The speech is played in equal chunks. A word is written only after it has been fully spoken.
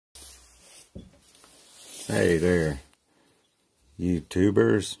Hey there,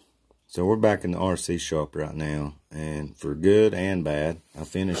 YouTubers. So we're back in the RC shop right now, and for good and bad, I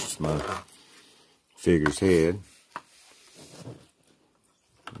finished my figure's head.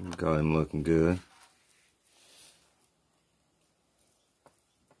 Got him looking good.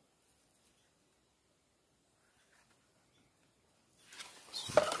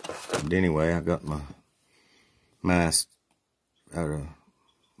 But anyway, I got my mast out of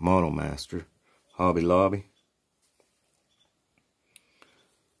Model Master, Hobby Lobby.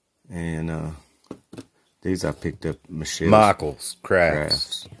 And these I picked up Michael's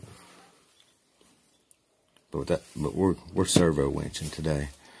Crafts. But we're servo winching today.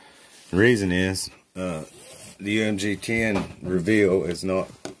 The reason is the UMG10 reveal is not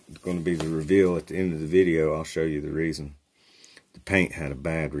going to be the reveal at the end of the video. I'll show you the reason. The paint had a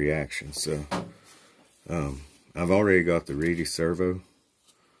bad reaction, so I've already got the Reedy servo.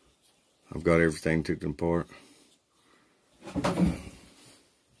 I've got everything taken apart.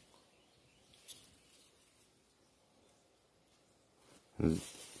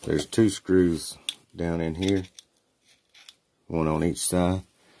 There's 2 screws down in here, one on each side.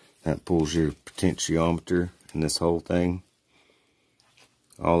 That pulls your potentiometer and this whole thing.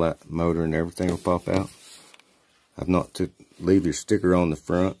 All that motor and everything will pop out. I've not to leave your sticker on the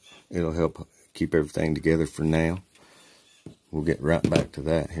front. It'll help keep everything together for now. We'll get right back to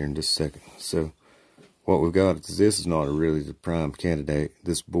that here in just a second. So what we've got is, this is not really the prime candidate.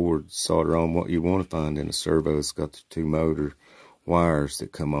 This board solder on what you want to find in a servo. It's got the 2 motor wires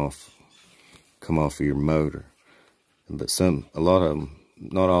that come off of your motor. But a lot of them,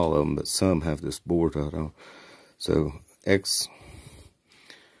 not all of them, but some have this board right on. So X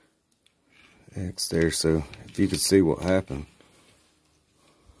there. So if you could see what happened,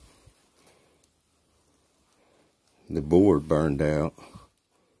 the board burned out.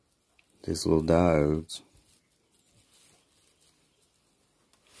 These little diodes.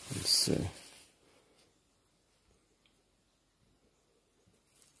 Let's see.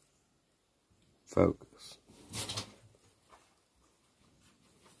 Focus.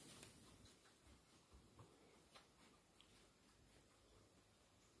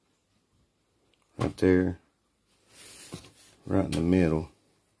 Right there, right in the middle.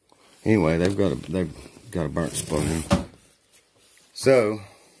 Anyway, they've got a burnt spot in. So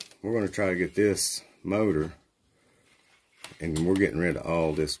we're going to try to get this motor, and we're getting rid of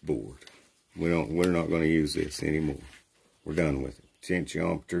all this board. We're not going to use this anymore. We're done with it.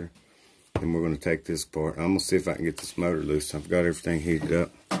 Potentiometer. And we're going to take this apart. I'm going to see if I can get this motor loose. I've got everything heated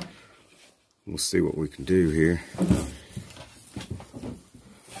up. We'll see what we can do here.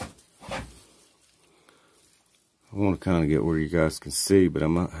 I want to kind of get where you guys can see, but I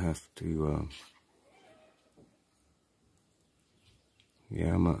might have to,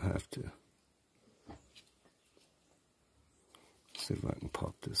 yeah, I might have to see if I can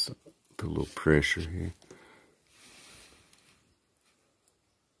pop this up. Put a little pressure here.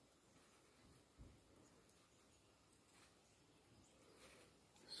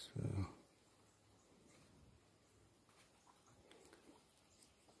 So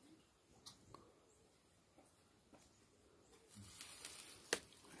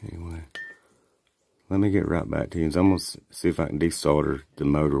anyway, let me get right back to you. I'm going to see if I can desolder the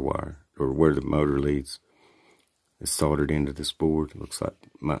motor wire, or where the motor leads. It's soldered into this board. Looks like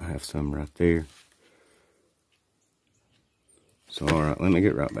might have some right there. So alright, let me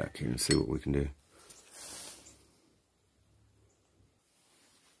get right back here and see what we can do.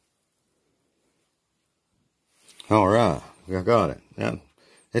 Alright, I got it. Now,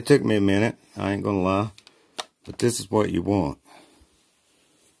 it took me a minute, I ain't gonna lie, but this is what you want.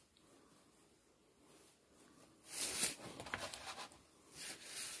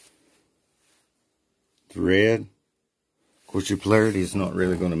 The red, of course your polarity is not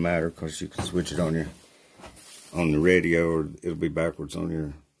really going to matter, because you can switch it on the radio, or it'll be backwards on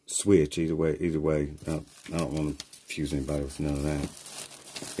your switch. Either way, I don't want to confuse anybody with none of that.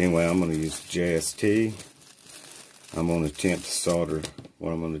 Anyway, I'm going to use JST. I'm going to attempt to solder.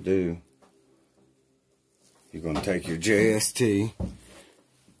 What I'm going to do, you're going to take your JST,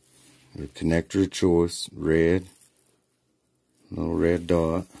 your connector of choice, red, little red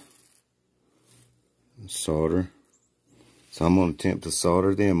dot, and solder. So I'm going to attempt to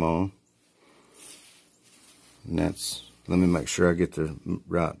solder them on. And that's, let me make sure I get the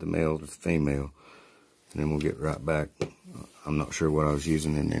male to the female. And then we'll get right back. I'm not sure what I was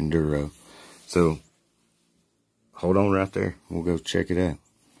using in the Enduro. So hold on right there. We'll go check it out.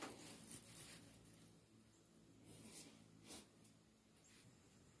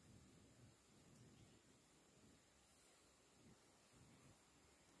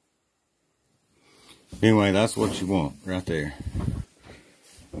 Anyway, that's what you want right there.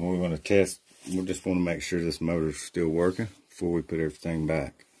 And we're going to test. We just want to make sure this motor's still working before we put everything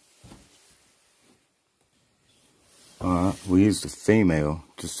back. Alright, we used a female,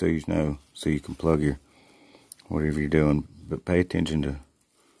 just so you know, so you can plug your whatever you're doing. But pay attention to,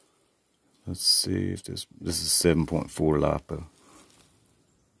 let's see if this is 7.4 LiPo.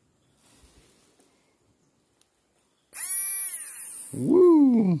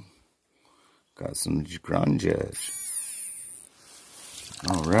 Woo! Got some grunge.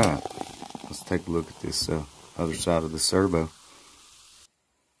 Alright, let's take a look at this other side of the servo.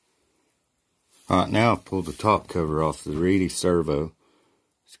 Alright, now I've pulled the top cover off the Reedy servo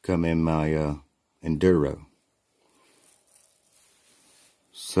to come in my Enduro.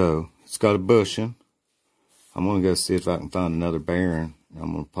 So, it's got a bushing. I'm going to go see if I can find another bearing.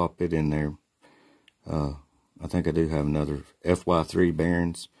 I'm going to pop it in there. I think I do have another FY3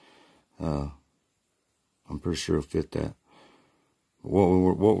 bearings. I'm pretty sure it'll fit that.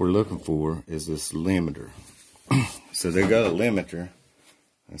 What we're looking for is this limiter. So they got a limiter.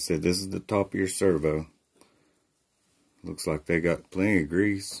 I said this is the top of your servo. Looks like they got plenty of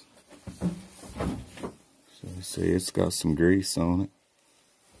grease. So you see it's got some grease on it.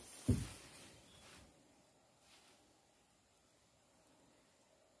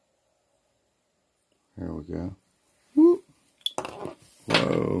 There we go. Whoop.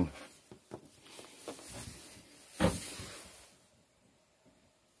 Whoa.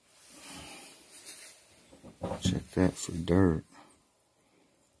 Check that for dirt.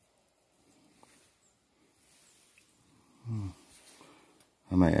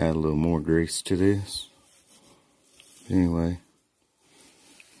 I may add a little more grease to this. Anyway,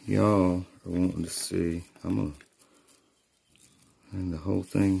 y'all are wanting to see. I'm gonna and the whole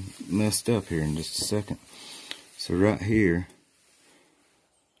thing messed up here in just a second. So right here,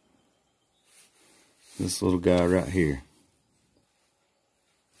 this little guy right here.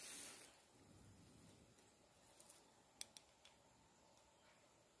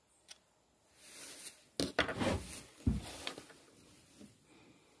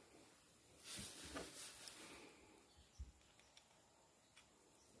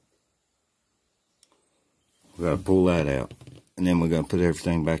 We gotta pull that out, and then we're gonna put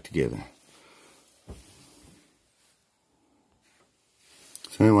everything back together.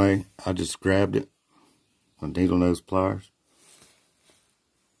 So anyway, I just grabbed it with needle nose pliers.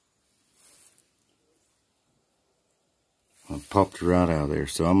 I popped it right out of there.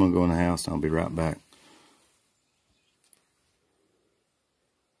 So I'm gonna go in the house and I'll be right back.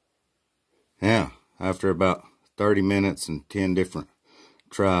 Now, after about 30 minutes and 10 different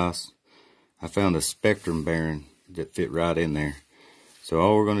tries, I found a Spectrum bearing that fit right in there. So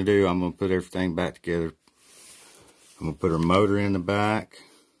all we're going to do, I'm going to put everything back together. I'm going to put our motor in the back.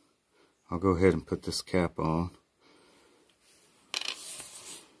 I'll go ahead and put this cap on.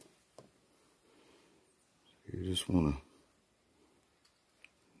 You just want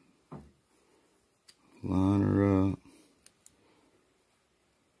to line her up.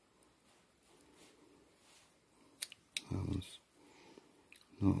 I was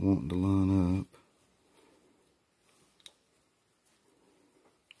not wanting to line up.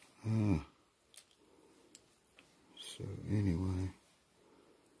 So anyway,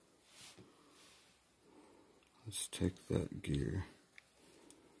 let's take that gear.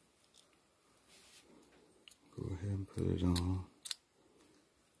 Go ahead and put it on.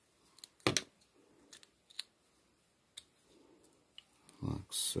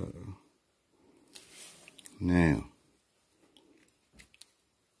 Like so. Now,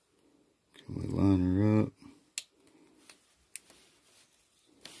 can we line her up?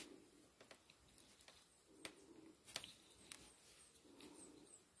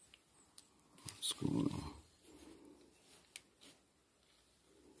 What's going on?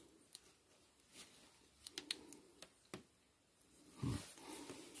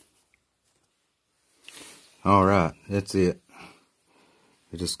 All right, that's it.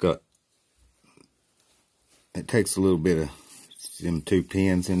 It just got, it takes a little bit of them two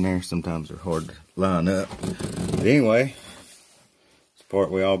pins in there. Sometimes they're hard to line up. But anyway, it's the part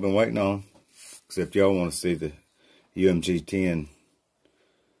we all been waiting on. Except y'all want to see the UMG10.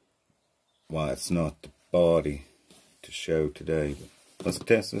 Why it's not the body to show today. But let's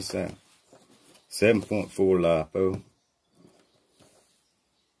test this out. 7.4 LiPo.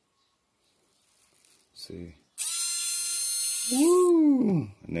 See. Woo!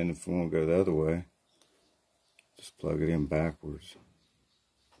 And then if we want to go the other way, just plug it in backwards.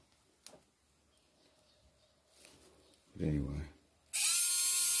 But anyway.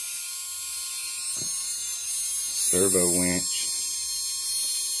 Servo winch.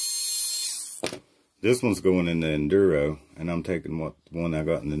 This one's going in the Enduro, and I'm taking the one I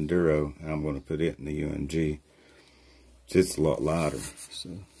got in the Enduro, and I'm going to put it in the UMG. It's a lot lighter. So,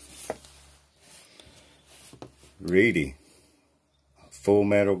 Reedy, full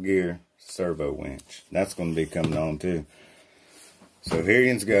metal gear servo winch. That's going to be coming on too. So here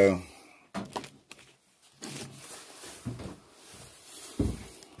you go.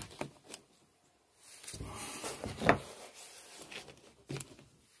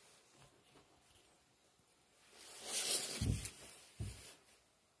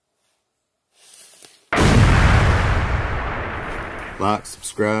 Like,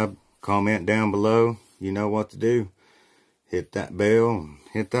 subscribe, comment down below. You know what to do. Hit that bell,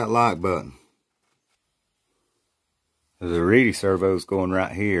 hit that like button. There's a Reedy servo's going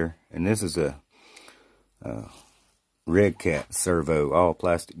right here, and this is a Red Cat servo, all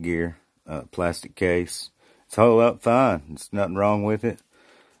plastic gear, plastic case. It's hold up fine. There's nothing wrong with it.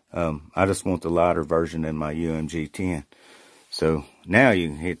 I just want the lighter version in my UMG10. So now you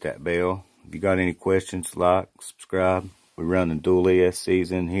can hit that bell. If you got any questions, like, subscribe. We're running dual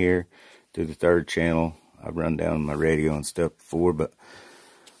ESCs in here to the 3rd channel. I've run down my radio and stuff before, but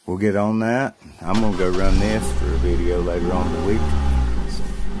we'll get on that. I'm going to go run this for a video later on in the week. So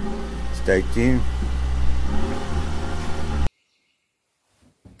stay tuned.